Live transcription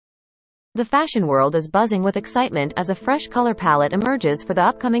The fashion world is buzzing with excitement as a fresh color palette emerges for the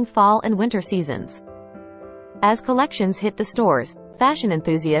upcoming fall and winter seasons. As collections hit the stores, fashion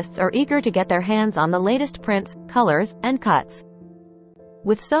enthusiasts are eager to get their hands on the latest prints, colors, and cuts.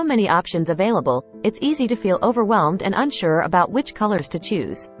 With so many options available, it's easy to feel overwhelmed and unsure about which colors to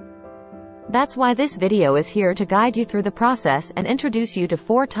choose. That's why this video is here to guide you through the process and introduce you to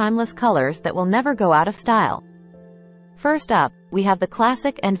 4 timeless colors that will never go out of style. First up, we have the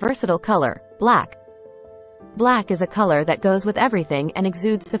classic and versatile color, black. Black is a color that goes with everything and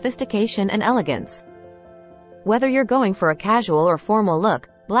exudes sophistication and elegance. Whether you're going for a casual or formal look,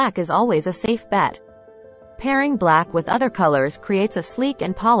 black is always a safe bet. Pairing black with other colors creates a sleek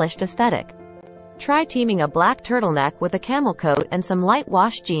and polished aesthetic. Try teaming a black turtleneck with a camel coat and some light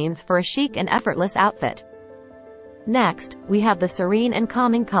wash jeans for a chic and effortless outfit. Next, we have the serene and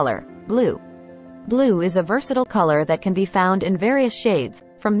calming color, blue. Blue is a versatile color that can be found in various shades,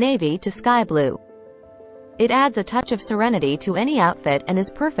 from navy to sky blue. It adds a touch of serenity to any outfit and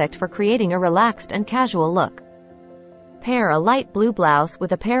is perfect for creating a relaxed and casual look. Pair a light blue blouse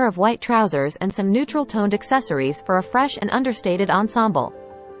with a pair of white trousers and some neutral-toned accessories for a fresh and understated ensemble.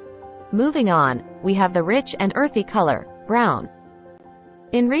 Moving on, we have the rich and earthy color, brown.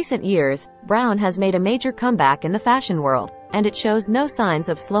 In recent years, brown has made a major comeback in the fashion world, and it shows no signs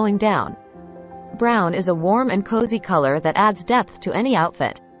of slowing down. Brown is a warm and cozy color that adds depth to any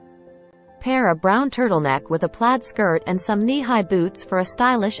outfit. Pair a brown turtleneck with a plaid skirt and some knee-high boots for a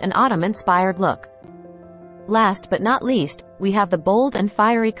stylish and autumn-inspired look. Last but not least, we have the bold and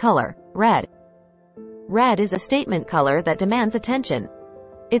fiery color, red. Red is a statement color that demands attention.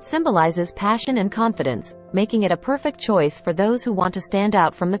 It symbolizes passion and confidence, making it a perfect choice for those who want to stand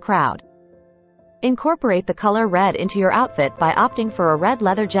out from the crowd. Incorporate the color red into your outfit by opting for a red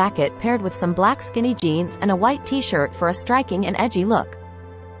leather jacket paired with some black skinny jeans and a white t-shirt for a striking and edgy look.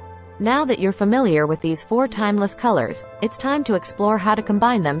 Now that you're familiar with these 4 timeless colors, it's time to explore how to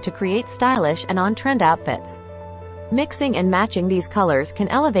combine them to create stylish and on-trend outfits. Mixing and matching these colors can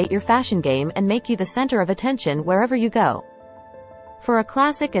elevate your fashion game and make you the center of attention wherever you go. For a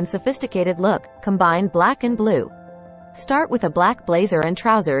classic and sophisticated look, combine black and blue. Start with a black blazer and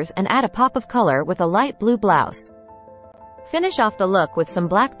trousers and add a pop of color with a light blue blouse. Finish off the look with some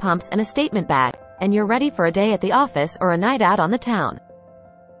black pumps and a statement bag, and you're ready for a day at the office or a night out on the town.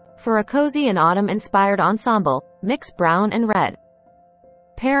 For a cozy and autumn-inspired ensemble, mix brown and red.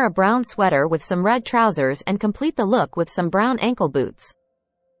 Pair a brown sweater with some red trousers and complete the look with some brown ankle boots.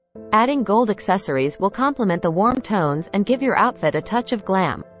 Adding gold accessories will complement the warm tones and give your outfit a touch of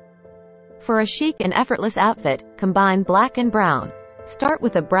glam. For a chic and effortless outfit, combine black and brown. Start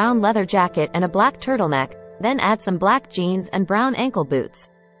with a brown leather jacket and a black turtleneck, then add some black jeans and brown ankle boots.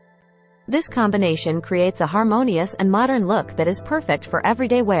 This combination creates a harmonious and modern look that is perfect for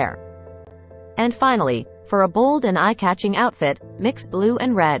everyday wear. And finally, for a bold and eye-catching outfit, mix blue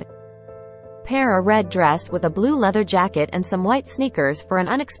and red. Pair a red dress with a blue leather jacket and some white sneakers for an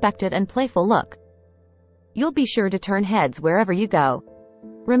unexpected and playful look. You'll be sure to turn heads wherever you go.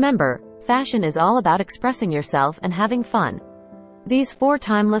 Remember, fashion is all about expressing yourself and having fun. These 4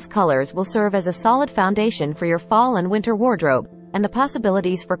 timeless colors will serve as a solid foundation for your fall and winter wardrobe, and the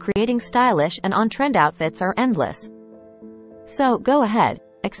possibilities for creating stylish and on-trend outfits are endless. So, go ahead,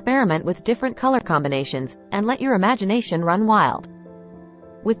 experiment with different color combinations, and let your imagination run wild.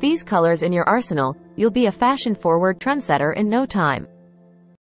 With these colors in your arsenal, you'll be a fashion-forward trendsetter in no time.